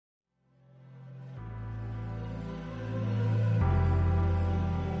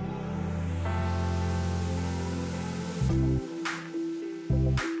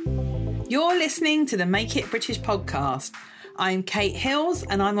You're listening to the Make It British podcast. I'm Kate Hills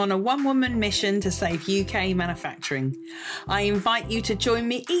and I'm on a one-woman mission to save UK manufacturing. I invite you to join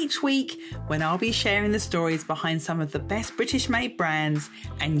me each week when I'll be sharing the stories behind some of the best British-made brands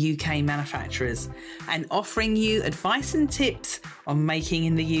and UK manufacturers and offering you advice and tips on making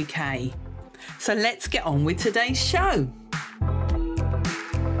in the UK. So let's get on with today's show.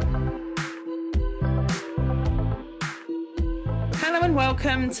 Hello and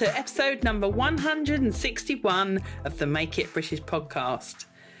welcome to episode number 161 of the Make It British podcast.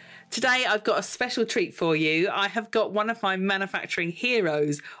 Today I've got a special treat for you. I have got one of my manufacturing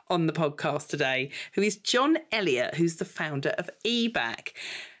heroes on the podcast today, who is John Elliott, who's the founder of eBac.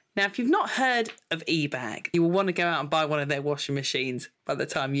 Now, if you've not heard of eBac, you will want to go out and buy one of their washing machines by the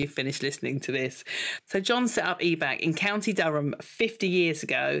time you finish listening to this. So John set up eBac in County Durham 50 years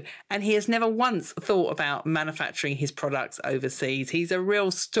ago, and he has never once thought about manufacturing his products overseas. He's a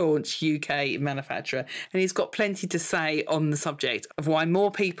real staunch UK manufacturer, and he's got plenty to say on the subject of why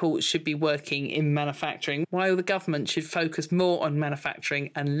more people should be working in manufacturing, why the government should focus more on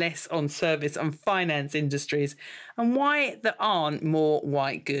manufacturing and less on service and finance industries, and why there aren't more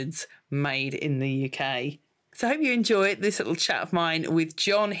white goods made in the UK. So I hope you enjoy this little chat of mine with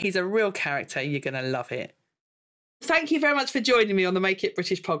John. He's a real character. You're going to love it. Thank you very much for joining me on the Make It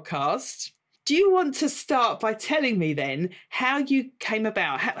British podcast. Do you want to start by telling me then how you came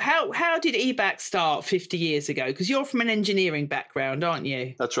about? How did eBac start 50 years ago? Because you're from an engineering background, aren't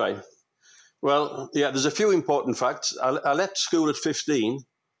you? That's right. Well, yeah, there's a few important facts. I left school at 15,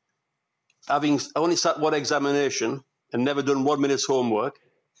 having only sat one examination and never done 1 minute's homework.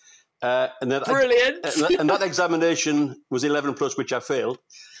 Brilliant. And that examination was 11 plus, which I failed.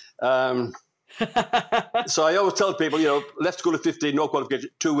 So I always tell people, left school at 15, no qualification,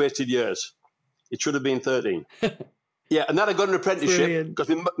 2 wasted years. It should have been 13. Yeah, and then I got an apprenticeship because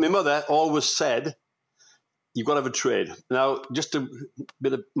my mother always said, you've got to have a trade. Now, just a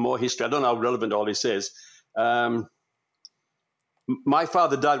bit of more history. I don't know how relevant all this is. My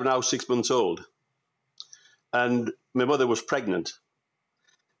father died when I was 6 months old, and my mother was pregnant.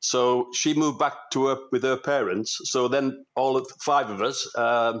 So she moved back with her parents. So then five of us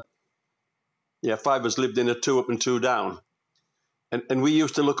lived in a 2 up and 2 down. And we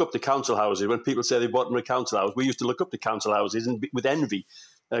used to look up the council houses. When people say they bought them a council house, we used to look up the council houses with envy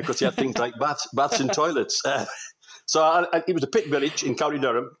because they had things like baths and toilets. So it was a pit village in County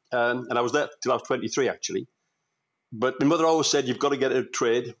Durham, and I was there till I was 23, actually. But my mother always said, you've got to get a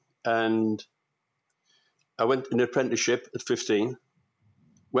trade. And I went in an apprenticeship at 15.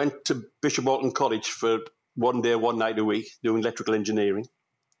 Went to Bishop Auckland College for 1 day, 1 night a week, doing electrical engineering.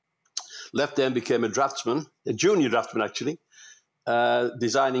 Left there and became a draftsman, a junior draftsman actually,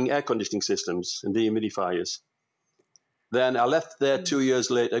 designing air conditioning systems and dehumidifiers. Then I left there 2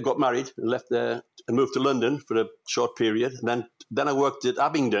 years later, I got married, and left there and moved to London for a short period. And then I worked at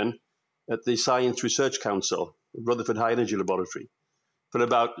Abingdon at the Science Research Council, Rutherford High Energy Laboratory, for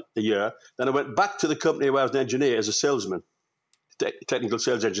about a year. Then I went back to the company where I was an engineer as a salesman. Technical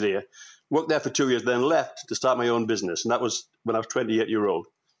sales engineer, worked there for 2 years, then left to start my own business. And that was when I was 28-year-old.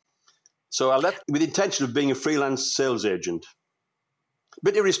 So I left with the intention of being a freelance sales agent. A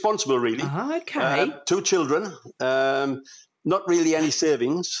bit irresponsible, really. Okay. 2 children, not really any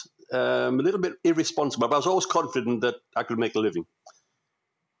savings, a little bit irresponsible, but I was always confident that I could make a living.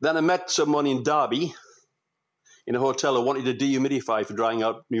 Then I met someone in Derby in a hotel who wanted a dehumidifier for drying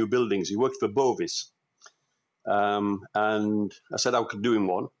out new buildings. He worked for Bovis. And I said I could do him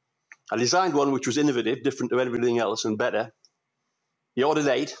one. I designed one which was innovative, different to everything else and better. He ordered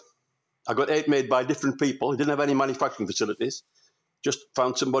 8. I got 8 made by different people. He didn't have any manufacturing facilities. Just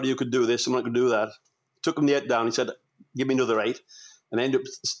found somebody who could do this, someone who could do that. Took him the 8 down. He said, give me another 8. And I ended up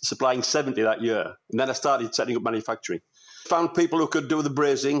supplying 70 that year. And then I started setting up manufacturing. Found people who could do the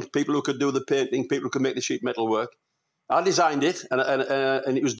brazing, people who could do the painting, people who could make the sheet metal work. I designed it,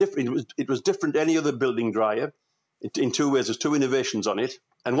 and it was different. It was different to any other building dryer in 2 ways. There's 2 innovations on it,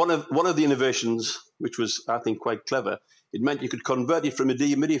 and one of the innovations, which was I think quite clever, it meant you could convert it from a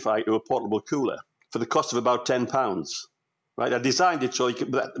dehumidifier to a portable cooler for the cost of about £10. Right? I designed it so you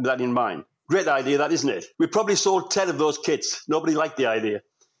could with that in mind. Great idea, that, isn't it? We probably sold 10 of those kits. Nobody liked the idea.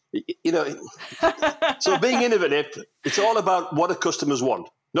 So being innovative, it's all about what the customers want,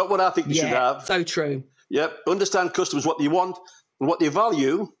 not what I think they should have. So true. Yep. Understand customers what they want and what they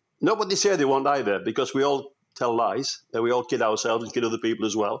value, not what they say they want either, because we all tell lies and we all kid ourselves and kid other people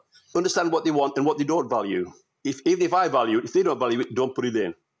as well. Understand what they want and what they don't value. Even if I value it, if they don't value it, don't put it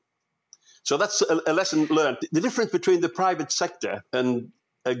in. So that's a lesson learned. The difference between the private sector and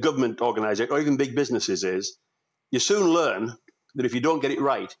a government organisation or even big businesses is you soon learn that if you don't get it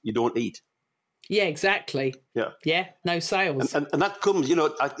right, you don't eat. Yeah, exactly. Yeah. No sales. And that comes,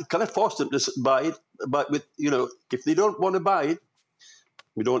 I kind of force them to buy it, but if they don't want to buy it,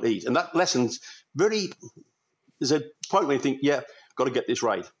 we don't eat. And that lesson's there's a point where you think, got to get this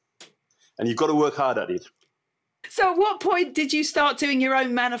right. And you've got to work hard at it. So at what point did you start doing your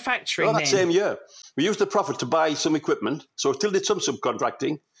own manufacturing that same year. We used the profit to buy some equipment. So we still did some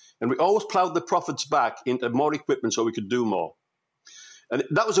subcontracting. And we always ploughed the profits back into more equipment so we could do more. And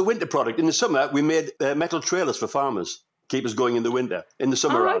that was a winter product. In the summer, we made metal trailers for farmers, keep us going in the winter, in the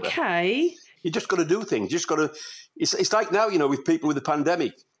summer rather. Okay. You just got to do things. You just got to. It's like now, with people with the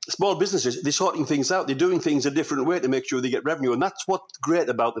pandemic, small businesses, they're sorting things out. They're doing things a different way to make sure they get revenue. And that's what's great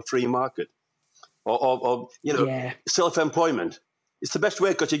about the free market or self-employment. It's the best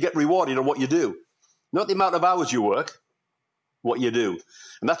way because you get rewarded on what you do, not the amount of hours you work, what you do.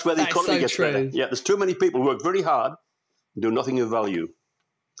 And that's where the economy gets better. Yeah, there's too many people who work very hard and do nothing of value.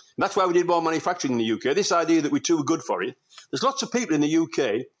 And that's why we did more manufacturing in the UK. This idea that we're too good for it. There's lots of people in the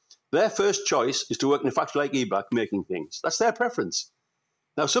UK, their first choice is to work in a factory like EBAC making things. That's their preference.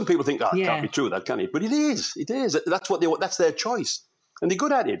 Now, some people think, it can't be true, that can it? But it is. It is. That's their choice. And they're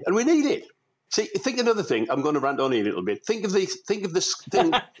good at it. And we need it. See, think another thing. I'm going to rant on here a little bit. Think of this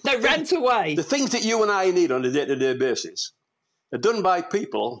thing. No, rant away. The things that you and I need on a day-to-day basis are done by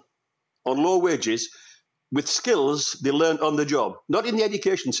people on low wages with skills they learn on the job, not in the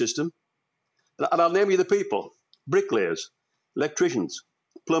education system. And I'll name you the people: bricklayers, electricians,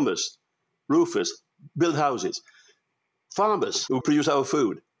 plumbers, roofers, build houses, farmers who produce our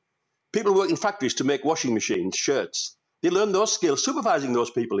food, people who work in factories to make washing machines, shirts. They learn those skills, supervising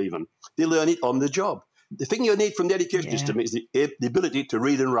those people even. They learn it on the job. The thing you need from the education system is the ability to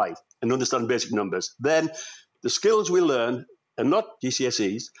read and write and understand basic numbers. Then the skills we learn, and not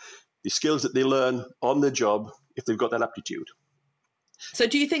GCSEs, the skills that they learn on the job if they've got that aptitude. So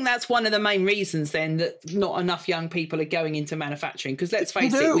do you think that's one of the main reasons then that not enough young people are going into manufacturing? Because let's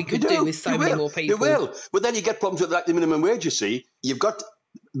face it, we could do with so many more people. You will. But then you get problems with the minimum wage, you see. You've got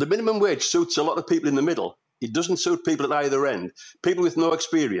the minimum wage suits a lot of people in the middle. It doesn't suit people at either end. People with no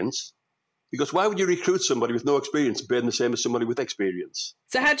experience. Because why would you recruit somebody with no experience paying the same as somebody with experience?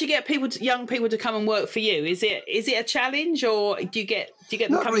 So how do you get young people to come and work for you? Is it a challenge, or do you get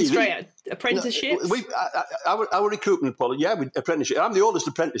them coming straight out apprenticeships? No, our recruitment policy, with apprenticeship. I'm the oldest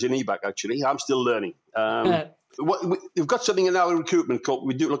apprentice in EBAC, actually. I'm still learning. We've got something in our recruitment called,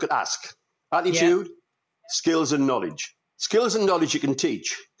 we do look at ASK. Attitude, skills and knowledge. Skills and knowledge you can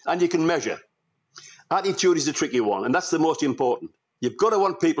teach and you can measure. Attitude is the tricky one, and that's the most important. You've got to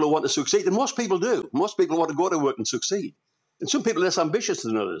want people who want to succeed, and most people do. Most people want to go to work and succeed. And some people are less ambitious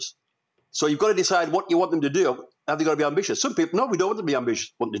than others. So you've got to decide what you want them to do. Have they got to be ambitious? Some people, no, we don't want them to be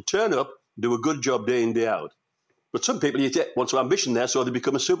ambitious. Want to turn up, do a good job day in, day out. But some people, want some ambition there, so they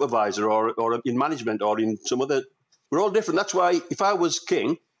become a supervisor or in management or in some other. We're all different. That's why if I was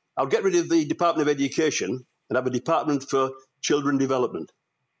king, I'd get rid of the Department of Education and have a department for children development.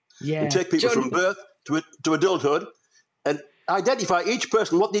 Yeah. And take people from birth to adulthood and identify each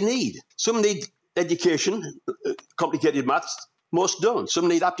person what they need. Some need education, complicated maths. Most don't. Some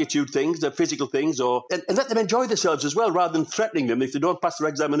need aptitude things, they're physical things, and let them enjoy themselves as well, rather than threatening them. If they don't pass their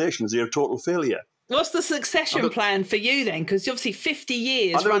examinations, they're a total failure. What's the succession plan for you then? Because you're obviously 50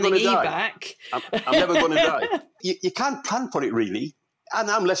 years running EBAC. I'm never going to die. You can't plan for it, really. And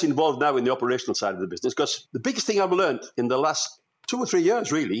I'm less involved now in the operational side of the business, because the biggest thing I've learned in the last 2 or 3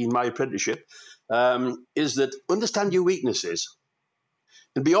 years, really, in my apprenticeship, is that understand your weaknesses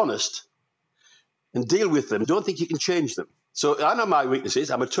and be honest and deal with them. Don't think you can change them. So I know my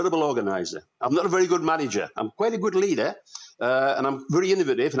weaknesses. I'm a terrible organizer. I'm not a very good manager. I'm quite a good leader, and I'm very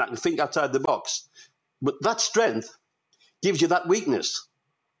innovative, and I can think outside the box. But that strength gives you that weakness.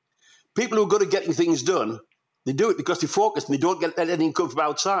 People who are good at getting things done, they do it because they focus and they don't let anything come from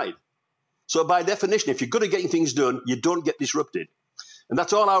outside. So by definition, if you're good at getting things done, you don't get disrupted. And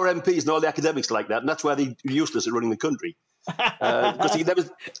that's all our MPs and all the academics like that. And that's why they're useless at running the country. Because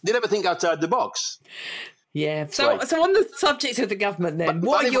they never think outside the box. Yeah. So on the subject of the government then,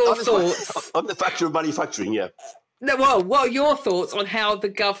 what are your thoughts? On the factor of manufacturing, yeah. No, well, what are your thoughts on how the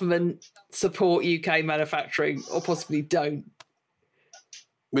government support UK manufacturing, or possibly don't?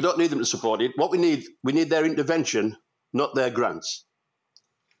 We don't need them to support it. What we need their intervention, not their grants.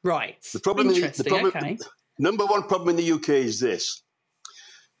 Right. The problem, okay. Number one problem in the UK is this.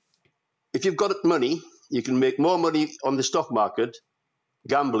 If you've got money, you can make more money on the stock market,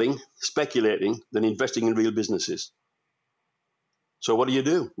 gambling, speculating, than investing in real businesses. So what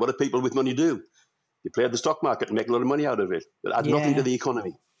do? What do people with money do? You play at the stock market and make a lot of money out of it, but add nothing to the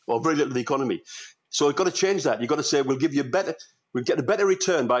economy, or very little to the economy. So you've got to change that. You've got to say, we'll give you better. We'd get a better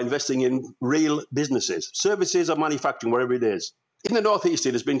return by investing in real businesses, services or manufacturing, whatever it is. In the Northeast,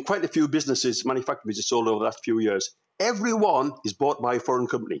 there's been quite a few businesses, manufacturing businesses sold over the last few years. Every one is bought by a foreign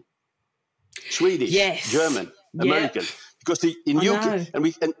company. Swedish, German, American. Because in UK,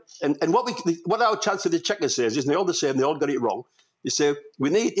 and what our Chancellor the Exchequer says is, and they're all the same, they all got it wrong. They say, we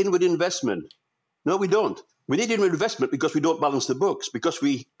need inward investment. No, we don't. We need inward investment because we don't balance the books, because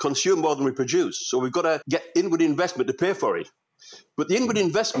we consume more than we produce. So we've got to get inward investment to pay for it. But the inward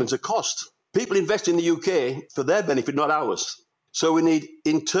investment's a cost. People invest in the UK for their benefit, not ours. So we need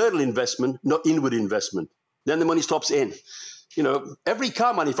internal investment, not inward investment. Then the money stops in. You know, every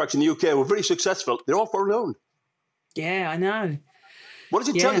car manufacturer in the UK were very successful. They're all foreign owned. Yeah, I know. What does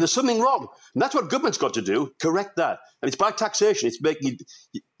it tell you? There's something wrong. And that's what government's got to do, correct that. And it's by taxation. It's making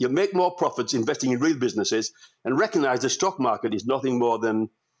you make more profits investing in real businesses and recognise the stock market is nothing more than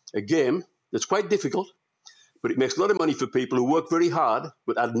a game that's quite difficult, but it makes a lot of money for people who work very hard,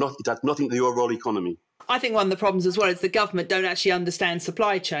 but it adds nothing to the overall economy. I think one of the problems as well is the government don't actually understand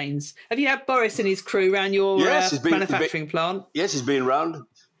supply chains. Have you had Boris and his crew around your manufacturing plant? Yes, he's been around.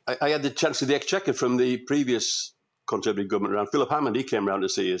 I had the Chancellor of the Exchequer from the previous Conservative government around. Philip Hammond, he came around to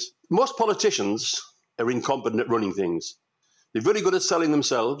see us. Most politicians are incompetent at running things. They're very good at selling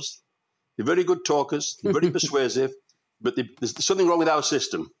themselves. They're very good talkers. They're very persuasive. But there's something wrong with our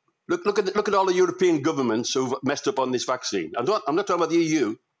system. Look at all the European governments who've messed up on this vaccine. I'm not talking about the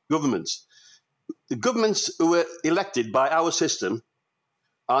EU governments. The governments who were elected by our system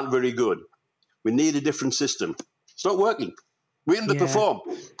aren't very good. We need a different system. It's not working. We underperform.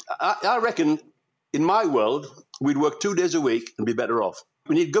 I reckon in my world, we'd work 2 days a week and be better off.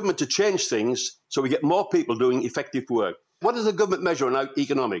 We need government to change things so we get more people doing effective work. What does the government measure on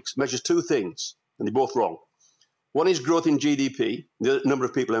economics? It measures two things, and they're both wrong. One is growth in GDP, the number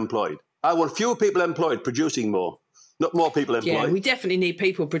of people employed. I want fewer people employed producing more, not more people employed. Yeah, we definitely need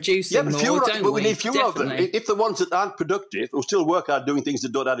people producing more, don't we? We need fewer of them. If the ones that aren't productive, who still work hard doing things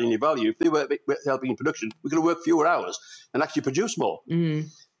that don't add any value, if they were helping in production, we're going to work fewer hours and actually produce more. Mm.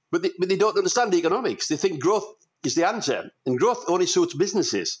 But they don't understand the economics. They think growth is the answer, and growth only suits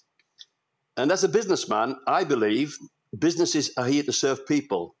businesses. And as a businessman, I believe businesses are here to serve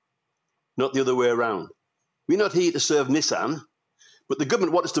people, not the other way around. We're not here to serve Nissan, but the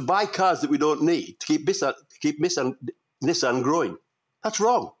government wants us to buy cars that we don't need to keep Nissan growing. That's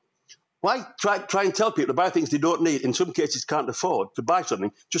wrong. Why try and tell people to buy things they don't need, in some cases can't afford, to buy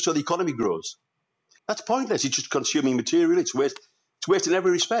something just so the economy grows? That's pointless. It's just consuming material. It's waste. It's waste in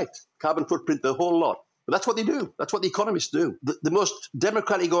every respect. Carbon footprint, the whole lot. But that's what they do. That's what the economists do. The most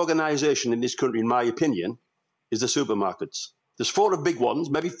democratic organisation in this country, in my opinion, is the supermarkets. There's 4 big ones,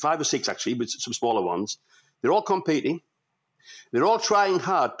 maybe 5 or 6 actually, but some smaller ones. They're all competing. They're all trying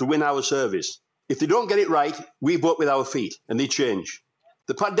hard to win our service. If they don't get it right, we vote with our feet and they change.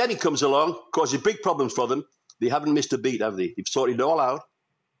 The pandemic comes along, causes big problems for them. They haven't missed a beat, have they? They've sorted it all out.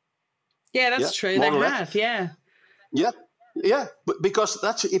 Yeah, that's true. They have, yeah. Yeah. But because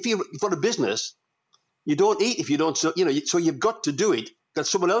if you've got a business, you don't eat if you don't, so you've got to do it because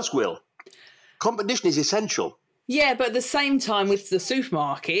someone else will. Competition is essential. Yeah, but at the same time with the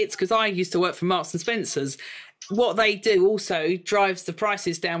supermarkets, because I used to work for Marks and Spencer's, what they do also drives the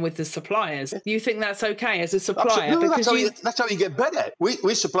prices down with the suppliers. You think that's okay as a supplier? No, that's how you get better. We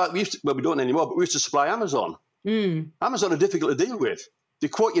don't anymore, but we used to supply Amazon. Amazon are difficult to deal with. They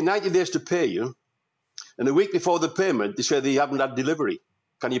quote you 90 days to pay you, and a week before the payment, they say they haven't had delivery.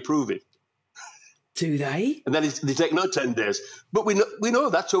 Can you prove it? Do they? And then they take another 10 days. But we know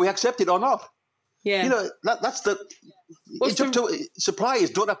that, so we accept it or not. Yeah. That's it's up to suppliers,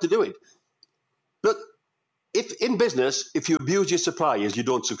 don't have to do it. Look, if in business, if you abuse your suppliers, you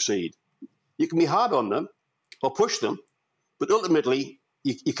don't succeed. You can be hard on them or push them, but ultimately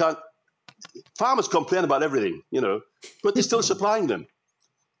you can't. Farmers complain about everything, but they're still supplying them.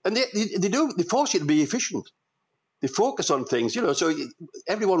 And they force you to be efficient. They focus on things, so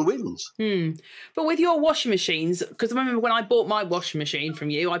everyone wins. But with your washing machines, because I remember when I bought my washing machine from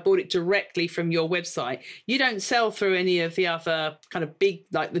you, I bought it directly from your website. You don't sell through any of the other kind of big,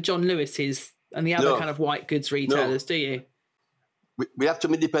 like the John Lewis's and the other kind of white goods retailers, do you? We have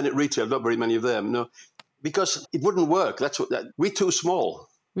some independent retail, not very many of them, no, because it wouldn't work. We're too small.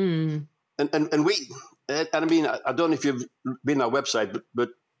 And I mean, I don't know if you've been on our website, but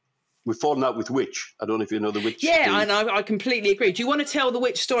we've fallen out with Which. I don't know if you know the Which. Yeah, I completely agree. Do you want to tell the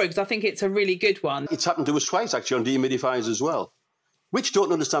Which story? Because I think it's a really good one. It's happened to us twice, actually, on dehumidifiers as well. Which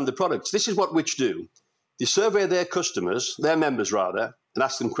don't understand the products. This is what Which do. They survey their customers, their members rather, and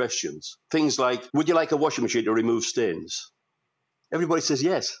ask them questions. Things like, would you like a washing machine to remove stains? Everybody says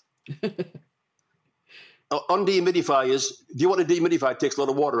yes. On dehumidifiers, do you want a dehumidifier? It takes a lot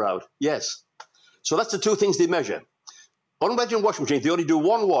of water out. Yes. So that's the two things they measure. On wedge and washing machines, they only do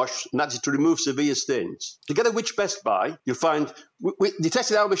one wash, and that's to remove severe stains. To get a Which Best Buy, you'll find, they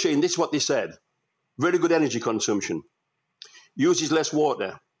tested our machine, this is what they said. Very good energy consumption. Uses less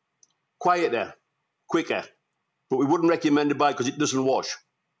water. Quieter. Quicker. But we wouldn't recommend to buy because it doesn't wash.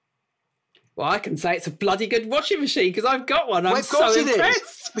 Well, I can say it's a bloody good washing machine because I've got one. I'm so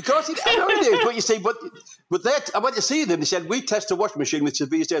impressed. Because I know it is. But you see, but that, I went to see them. They said, we test a washing machine with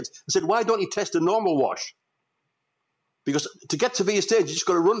severe stains. I said, why don't you test a normal wash? Because to get severe stains, you just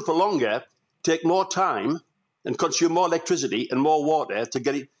got to run for longer, take more time, and consume more electricity and more water to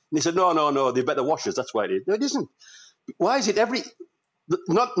get it. And they said, no, they're better washers. That's why it is. No, it isn't. Why is it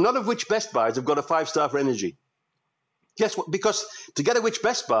none of Which Best Buys have got a 5-star for energy? Guess what? Because to get a Which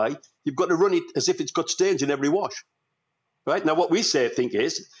Best Buy, you've got to run it as if it's got stains in every wash. Right? Now, what we think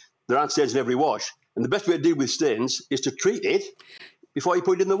is there aren't stains in every wash. And the best way to deal with stains is to treat it before you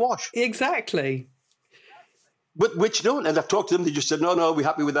put it in the wash. Exactly. But which don't. And I've talked to them. They just said, no, we're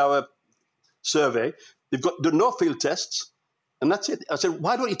happy with our survey. They've done no field tests. And that's it. I said,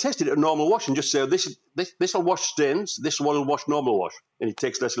 why don't you test it at a normal wash and just say, this will wash stains, this one will wash normal wash. And it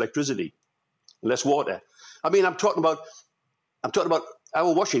takes less electricity and less water. I mean, I'm talking about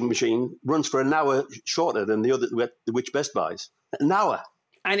our washing machine runs for an hour shorter than the Which Best Buys. An hour.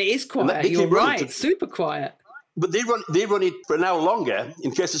 And it is quiet. You're right. Super quiet. But they run it for an hour longer in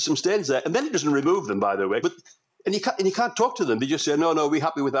case there's some stains there. And then it doesn't remove them, by the way. And you can't talk to them. They just say, no, we're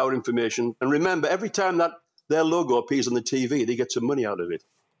happy with our information. And remember, every time that their logo appears on the TV, they get some money out of it.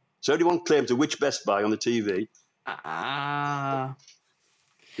 So anyone claims a Which Best Buy on the TV.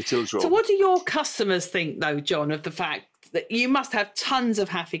 So what do your customers think, though, John, of the fact that you must have tons of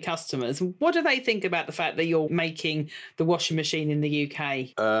happy customers? What do they think about the fact that you're making the washing machine in the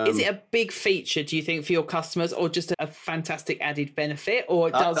UK? Is it a big feature, do you think, for your customers, or just a fantastic added benefit, or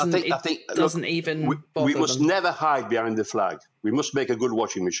it doesn't even bother We must them? never hide behind the flag. We must make a good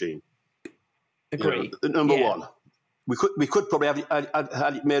washing machine. Agree. Number one. We could probably have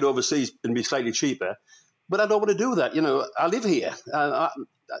it made overseas and be slightly cheaper, but I don't want to do that. I live here.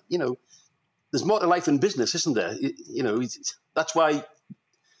 There's more to life in business, isn't there? That's why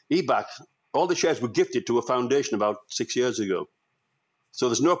EBAC, all the shares were gifted to a foundation about 6 years ago. So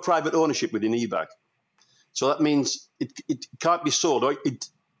there's no private ownership within EBAC. So that means it can't be sold, or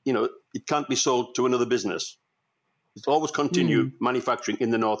it can't be sold to another business. It's always continue manufacturing in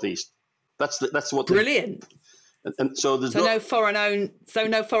the Northeast. That's what. Brilliant. And so there's no foreign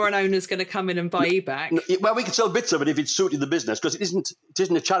owners going to come in and buy EBAC. Well, we can sell bits of it if it's suited the business, because it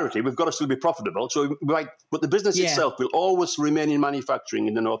isn't a charity. We've got to still be profitable. So but the business itself will always remain in manufacturing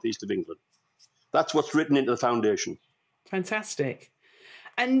in the northeast of England. That's what's written into the foundation. Fantastic.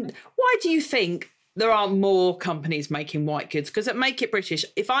 And why do you think there are more companies making white goods? Because at Make It British,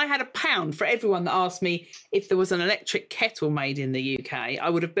 if I had £1 for everyone that asked me if there was an electric kettle made in the UK, I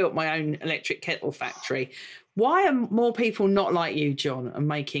would have built my own electric kettle factory. Why are more people not like you, John, and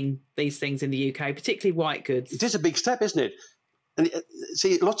making these things in the UK, particularly white goods? It is a big step, isn't it? And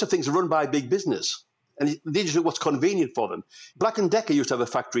see, lots of things are run by big business, and they just do what's convenient for them. Black & Decker used to have a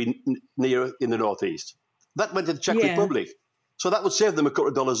factory near in the northeast. That went to the Czech Republic. So that would save them a couple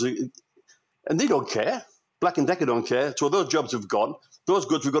of dollars. And they don't care. Black & Decker don't care. So those jobs have gone. Those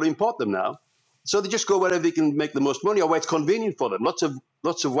goods, we've got to import them now. So they just go wherever they can make the most money or where it's convenient for them.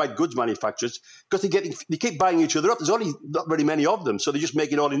 Lots of white goods manufacturers, because they keep buying each other up. There's only not very many of them, so they just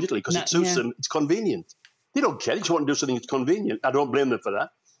make it all in Italy because it suits them. It's convenient. They don't care. They just want to do something that's convenient. I don't blame them for that.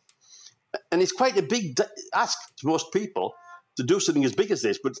 And it's quite a big ask to most people to do something as big as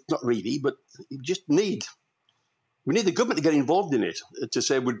this, but not really. But we need the government to get involved in it, to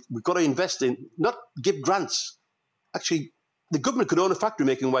say we've got to invest in, not give grants. Actually, the government could own a factory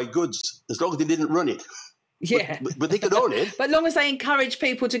making white goods as long as they didn't run it. Yeah. But they could own it. But as long as they encourage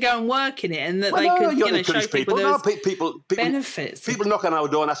people to go and work in it, and that they could show people those benefits. People knock on our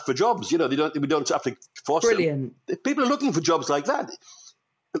door and ask for jobs. We don't have to force them. Brilliant. People are looking for jobs like that.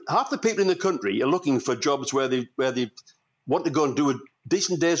 Half the people in the country are looking for jobs where they want to go and do a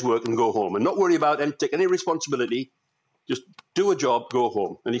decent day's work and go home and not worry about take any responsibility. Just do a job, go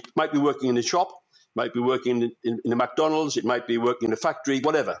home. And it might be working in a shop, might be working in a McDonald's, it might be working in a factory,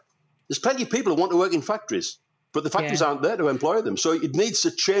 whatever. There's plenty of people who want to work in factories, but the factories aren't there to employ them. So it needs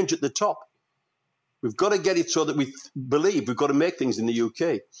to change at the top. We've got to get it so that we believe we've got to make things in the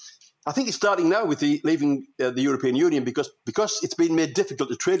UK. I think it's starting now with leaving the European Union because it's been made difficult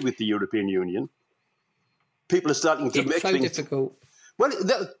to trade with the European Union. People are starting to make things difficult. Well,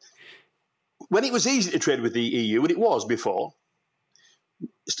 when it was easy to trade with the EU, and it was before,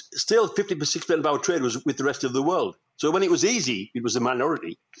 still 50% of our trade was with the rest of the world. So when it was easy, it was a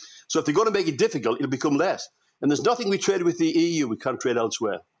minority. So if they're going to make it difficult, it'll become less. And there's nothing we trade with the EU we can't trade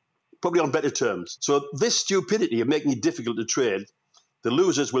elsewhere, probably on better terms. So this stupidity of making it difficult to trade, the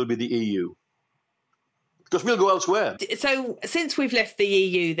losers will be the EU. Because we'll go elsewhere. So since we've left the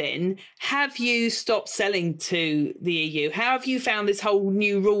EU then, have you stopped selling to the EU? How have you found this whole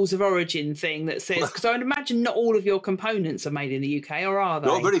new rules of origin thing that says, because I would imagine not all of your components are made in the UK, or are they?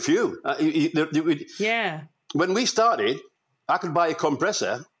 No, very few. Yeah. When we started, I could buy a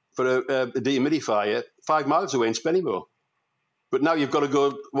compressor for a dehumidifier 5 miles away in Spennymoor. But now you've got to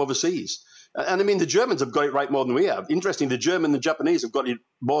go overseas. And I mean, the Germans have got it right more than we have. Interesting, the German and the Japanese have got it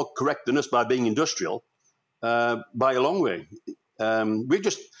more correct than us by being industrial. By a long way. We've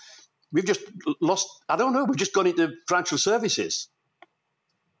just lost, I don't know, we've just gone into financial services.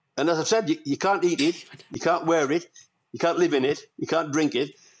 And as I've said, you can't eat it, you can't wear it, you can't live in it, you can't drink it.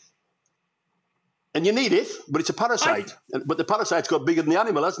 And you need it, but it's a parasite. But the parasite's got bigger than the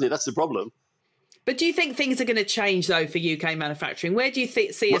animal, hasn't it? That's the problem. But do you think things are going to change, though, for UK manufacturing? Where do you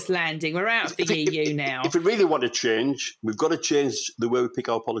see us landing? We're out of the EU now. If we really want to change, we've got to change the way we pick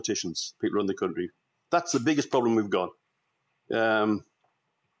our politicians, people run the country. That's the biggest problem we've got. No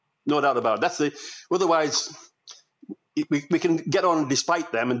doubt about it. Otherwise, we can get on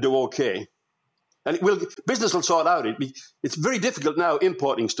despite them and do okay. And business will sort out. It's very difficult now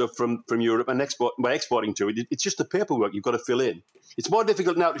importing stuff from Europe and by exporting to it. It's just the paperwork you've got to fill in. It's more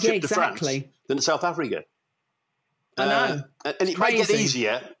difficult now to ship to France than to South Africa. I know. And it might get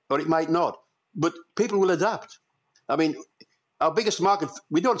easier or it might not. But people will adapt. I mean, our biggest market,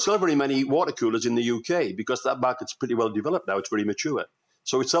 we don't sell very many water coolers in the UK because that market's pretty well developed now. It's very mature.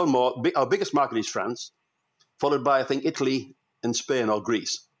 So we sell more. Our biggest market is France, followed by, I think, Italy and Spain or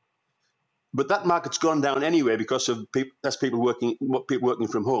Greece. But that market's gone down anyway because of less people working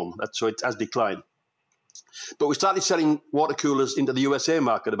from home. So it has declined. But we started selling water coolers into the USA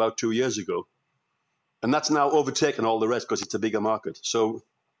market about 2 years ago. And that's now overtaken all the rest because it's a bigger market. So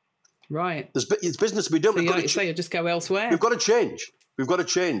right. It's business to be done. So you just go elsewhere. We've got to change.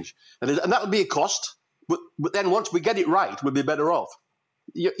 And that will be a cost. But then once we get it right, we'll be better off.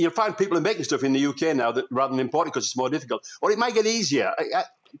 You'll find people are making stuff in the UK now that rather than importing because it's more difficult. Or it might get easier.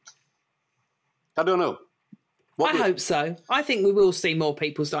 I don't know. I hope so. I think we will see more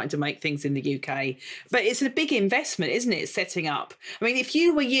people starting to make things in the UK. But it's a big investment, isn't it, setting up? I mean, if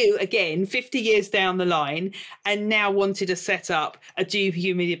you were again, 50 years down the line and now wanted to set up a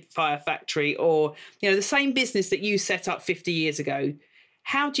dehumidifier factory or, the same business that you set up 50 years ago,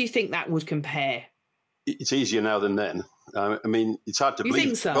 how do you think that would compare? It's easier now than then. I mean, it's hard to believe. You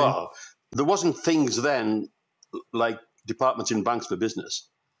think so? Oh, there wasn't things then like departments in banks for business.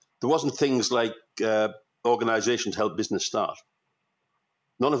 There wasn't things like organisations help business start.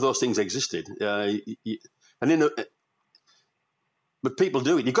 None of those things existed. But people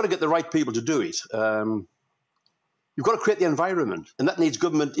do it. You've got to get the right people to do it. You've got to create the environment, and that needs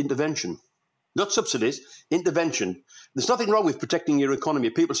government intervention. Not subsidies, intervention. There's nothing wrong with protecting your economy.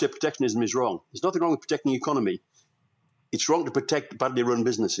 People say protectionism is wrong. There's nothing wrong with protecting the economy. It's wrong to protect badly run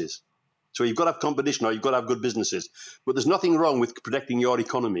businesses. So you've got to have competition or you've got to have good businesses. But there's nothing wrong with protecting your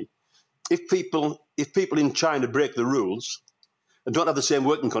economy. If people in China break the rules and don't have the same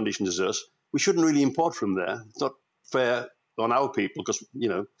working conditions as us, we shouldn't really import from there. It's not fair on our people because,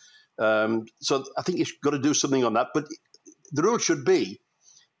 so I think you've got to do something on that. But the rule should be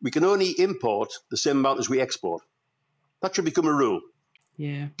we can only import the same amount as we export. That should become a rule.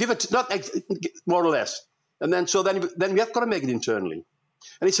 Yeah. Give it, not more or less. And then we have got to make it internally.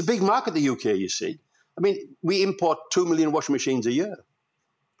 And it's a big market, the UK, you see. I mean, we import 2 million washing machines a year.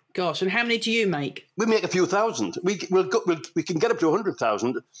 Gosh, and how many do you make? We make a few thousand. We can get up to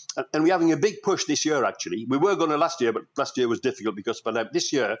 100,000, and we're having a big push this year, actually. We were going to last year, but last year was difficult because of pandemic.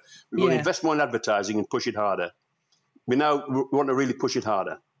 This year, we're going to invest more in advertising and push it harder. We want to really push it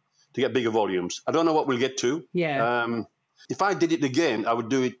harder to get bigger volumes. I don't know what we'll get to. Yeah. If I did it again, I would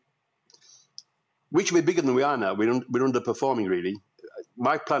do it. We should be bigger than we are now. We're underperforming, really.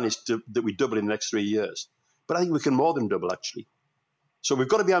 My plan is that we double in the next 3 years. But I think we can more than double, actually. So we've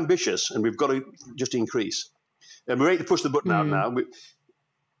got to be ambitious and we've got to just increase. And we're ready to push the button out now.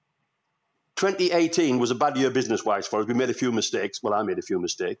 2018 was a bad year business-wise for us. We made a few mistakes. Well, I made a few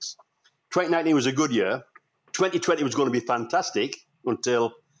mistakes. 2019 was a good year. 2020 was going to be fantastic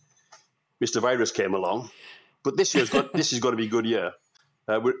until Mr. Virus came along. But this is going to be a good year.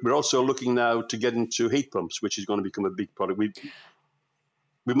 We're also looking now to get into heat pumps, which is going to become a big product.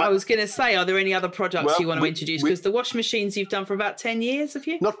 I was going to say, are there any other products you want to introduce? Because the washing machines you've done for about 10 years, have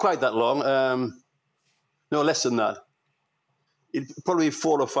you? Not quite that long. No, less than that. It'd probably be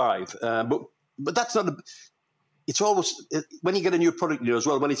 4 or 5. But that's not. It's always when you get a new product as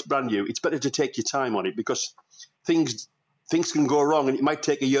well. When it's brand new, it's better to take your time on it because things can go wrong, and it might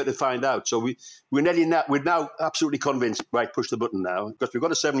take a year to find out. So we're now absolutely convinced. Right, push the button now because we've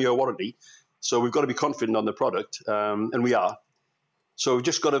got a 7-year warranty. So we've got to be confident on the product, and we are. So we've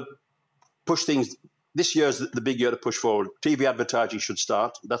just got to push things. This year's the big year to push forward. TV advertising should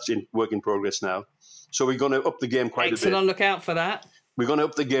start. That's in work in progress now. So we're going to up the game quite a bit. Excellent, look out for that. We're going to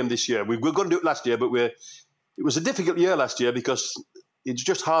up the game this year. We were going to do it last year, but it was a difficult year last year because it's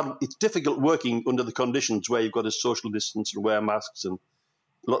just hard. It's difficult working under the conditions where you've got to social distance and wear masks and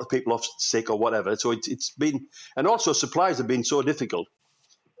a lot of people off sick or whatever. So it's been, and also supplies have been so difficult.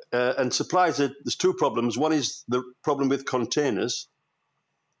 And supplies, there's 2 problems. One is the problem with containers.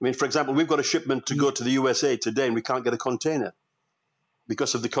 I mean, for example, we've got a shipment to go to the USA today and we can't get a container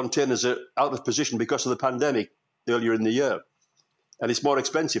because of the containers are out of position because of the pandemic earlier in the year. And it's more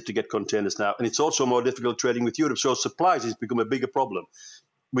expensive to get containers now. And it's also more difficult trading with Europe. So supplies has become a bigger problem.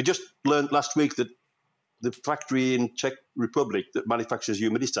 We just learned last week that the factory in Czech Republic that manufactures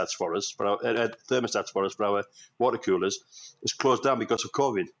humidistats for us, for our thermostats for us, for our water coolers, is closed down because of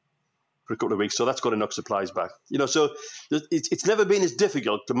COVID for a couple of weeks. So that's going to knock supplies back. So it's never been as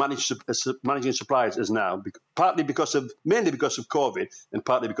difficult to manage managing supplies as now, mainly because of COVID and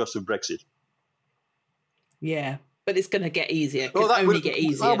partly because of Brexit. Yeah. But it's going to get easier. It can only get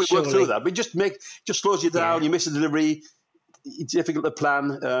easier. We work through that. But just slows you down. Yeah. You miss a delivery. It's difficult to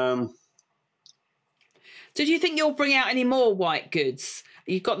plan. So do you think you'll bring out any more white goods?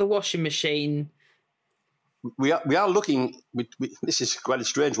 You've got the washing machine. We are looking. This is quite a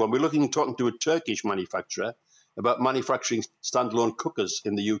strange one. We're talking to a Turkish manufacturer about manufacturing standalone cookers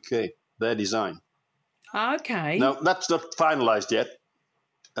in the UK. Their design. Okay. Now that's not finalised yet.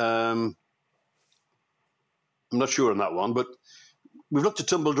 I'm not sure on that one, but we've looked at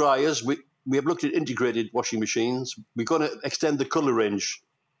tumble dryers. We have looked at integrated washing machines. We're going to extend the colour range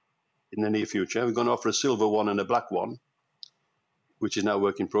in the near future. We're going to offer a silver one and a black one, which is now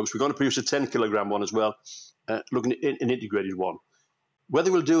work in progress. We're going to produce a 10-kilogram one as well, looking at an integrated one.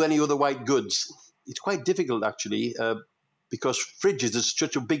 Whether we'll do any other white goods, it's quite difficult actually, because fridges, there's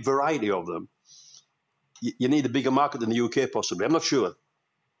such a big variety of them. You need a bigger market than the UK possibly. I'm not sure.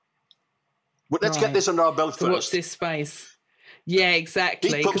 But let's get this under our belt first. Watch this space. Yeah,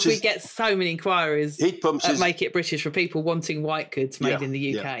 exactly. Because we get so many inquiries at Make It British for people wanting white goods made in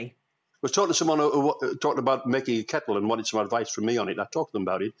the UK. Yeah. I was talking to someone who talked about making a kettle and wanted some advice from me on it. I talked to them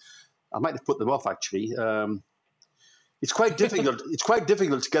about it. I might have put them off, actually. It's quite difficult. It's quite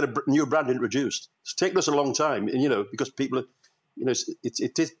difficult to get a new brand introduced. It's taken us a long time, and because people,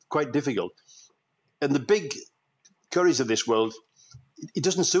 it is quite difficult. And the big curries of this world, it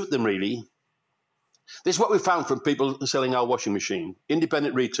doesn't suit them really. This is what we found from people selling our washing machine,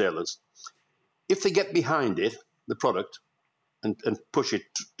 independent retailers. If they get behind it, the product, and push it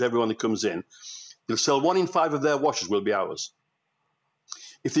to everyone that comes in, they'll sell 1 in 5 of their washers will be ours.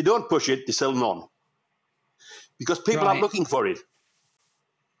 If they don't push it, they sell none. Because people aren't looking for it.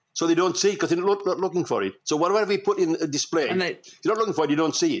 So they don't see it because they're not looking for it. So whatever we put in a display, if you're not looking for it, you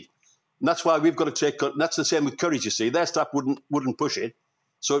don't see it. And that's why we've got to that's the same with curries, you see. Their staff wouldn't push it,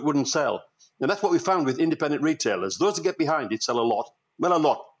 so it wouldn't sell. And that's what we found with independent retailers. Those that get behind it sell a lot. Well, a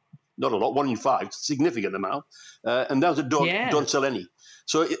lot. Not a lot, 1 in 5, significant amount. And those that don't sell any.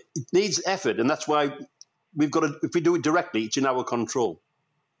 So it needs effort, and that's why we've got to, if we do it directly, it's in our control.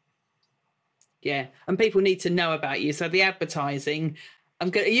 Yeah, and people need to know about you. So the advertising, are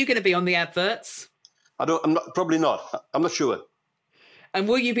you going to be on the adverts? Probably not. I'm not sure. And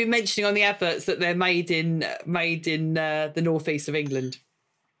will you be mentioning on the adverts that they're made in the northeast of England?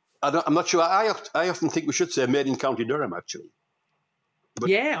 I'm not sure. I often think we should say made in County Durham, actually. But,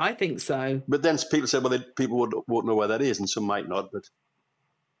 yeah, I think so. But then people say, well, people won't know where that is, and some might not. But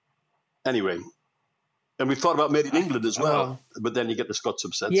anyway, and we've thought about made in England as well. But then you get the Scots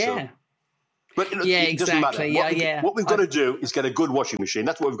upset. Yeah. So. But it doesn't matter. What we've got to do is get a good washing machine.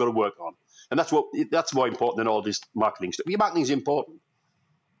 That's what we've got to work on, and that's more important than all this marketing stuff. Your marketing is important.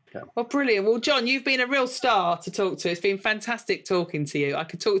 Yeah. Well, brilliant. Well, John, you've been a real star to talk to. It's been fantastic talking to you. I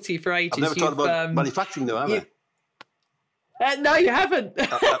could talk to you for ages. I've never talked about manufacturing, though, have I? No, you haven't.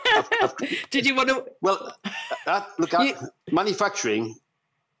 Did you want to? Well, manufacturing,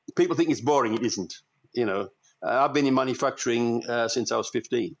 people think it's boring. It isn't. I've been in manufacturing since I was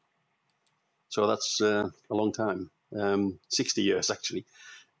 15. So that's a long time, 60 years, actually.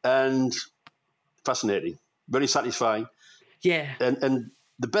 And fascinating, very satisfying. Yeah. And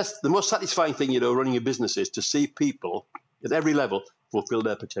the most satisfying thing, running a business is to see people at every level fulfill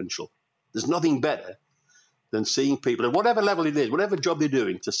their potential. There's nothing better than seeing people at whatever level it is, whatever job they're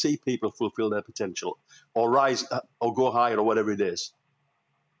doing, to see people fulfill their potential or rise or go higher or whatever it is.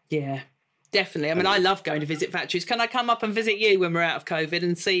 Yeah, definitely. I mean, I love going to visit factories. Can I come up and visit you when we're out of COVID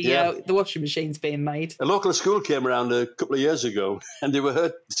and see the washing machines being made? A local school came around a couple of years ago, and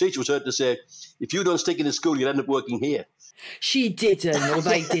the teacher was heard to say, if you don't stick in the school, you'll end up working here. She didn't, or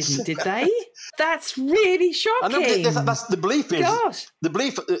they didn't, did they? That's really shocking. I know, that's the belief is. Gosh. The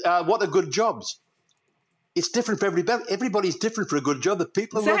belief, what are good jobs? It's different for everybody. Everybody's different for a good job. The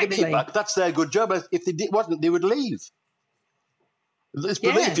people who are working it back, that's their good job. If they wasn't, they would leave. It's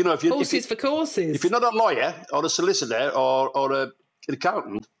belief, you know. Horses for courses. If you're not a lawyer or a solicitor or an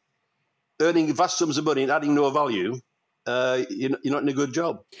accountant earning vast sums of money and adding no value, you're not in a good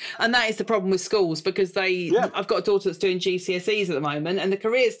job. And that is the problem with schools, because I've got a daughter that's doing GCSEs at the moment, and the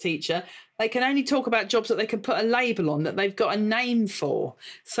careers teacher, they can only talk about jobs that they can put a label on, that they've got a name for.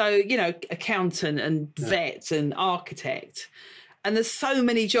 So, you know, accountant and vet and architect. And there's so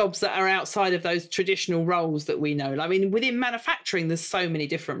many jobs that are outside of those traditional roles that we know. I mean, within manufacturing, there's so many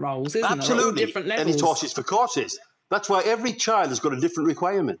different roles, isn't there? Absolutely. All different levels. And it's horses for courses. That's why every child has got a different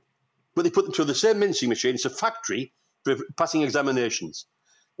requirement. But they put them through the same mincing machine. It's a factory for passing examinations.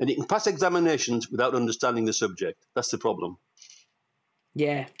 And you can pass examinations without understanding the subject. That's the problem.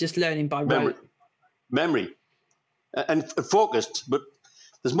 Yeah, just learning by rote. Memory. And focused. But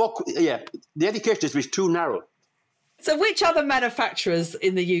there's more. Yeah, the education system is too narrow. So which other manufacturers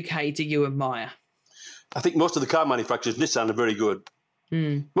in the UK do you admire? I think most of the car manufacturers, Nissan, are very good.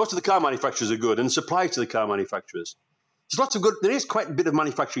 Most of the car manufacturers are good, and supply to the car manufacturers. There's lots of good. There is quite a bit of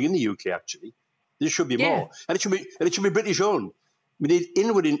manufacturing in the UK, actually. There should be more, and it should be British owned. We need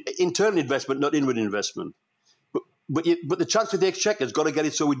internal investment, not inward investment. But the chance with the Exchequer's got to get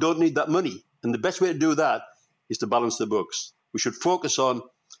it so we don't need that money, and the best way to do that is to balance the books. We should focus on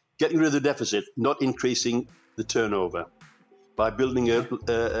getting rid of the deficit, not increasing the turnover, by building a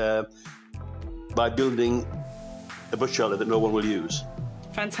bus shelter that no one will use.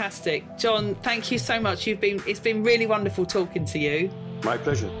 Fantastic. John, thank you so much. It's been really wonderful talking to you. My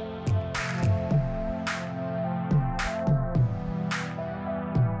pleasure.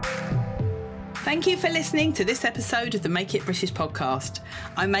 Thank you for listening to this episode of the Make It British podcast.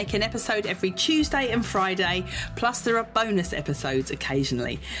 I make an episode every Tuesday and Friday, plus there are bonus episodes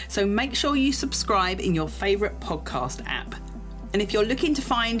occasionally. So make sure you subscribe in your favourite podcast app. And if you're looking to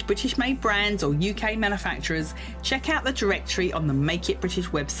find British-made brands or UK manufacturers, check out the directory on the Make It British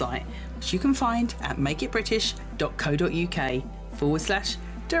website, which you can find at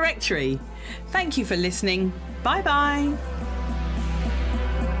makeitbritish.co.uk/directory. Thank you for listening. Bye-bye.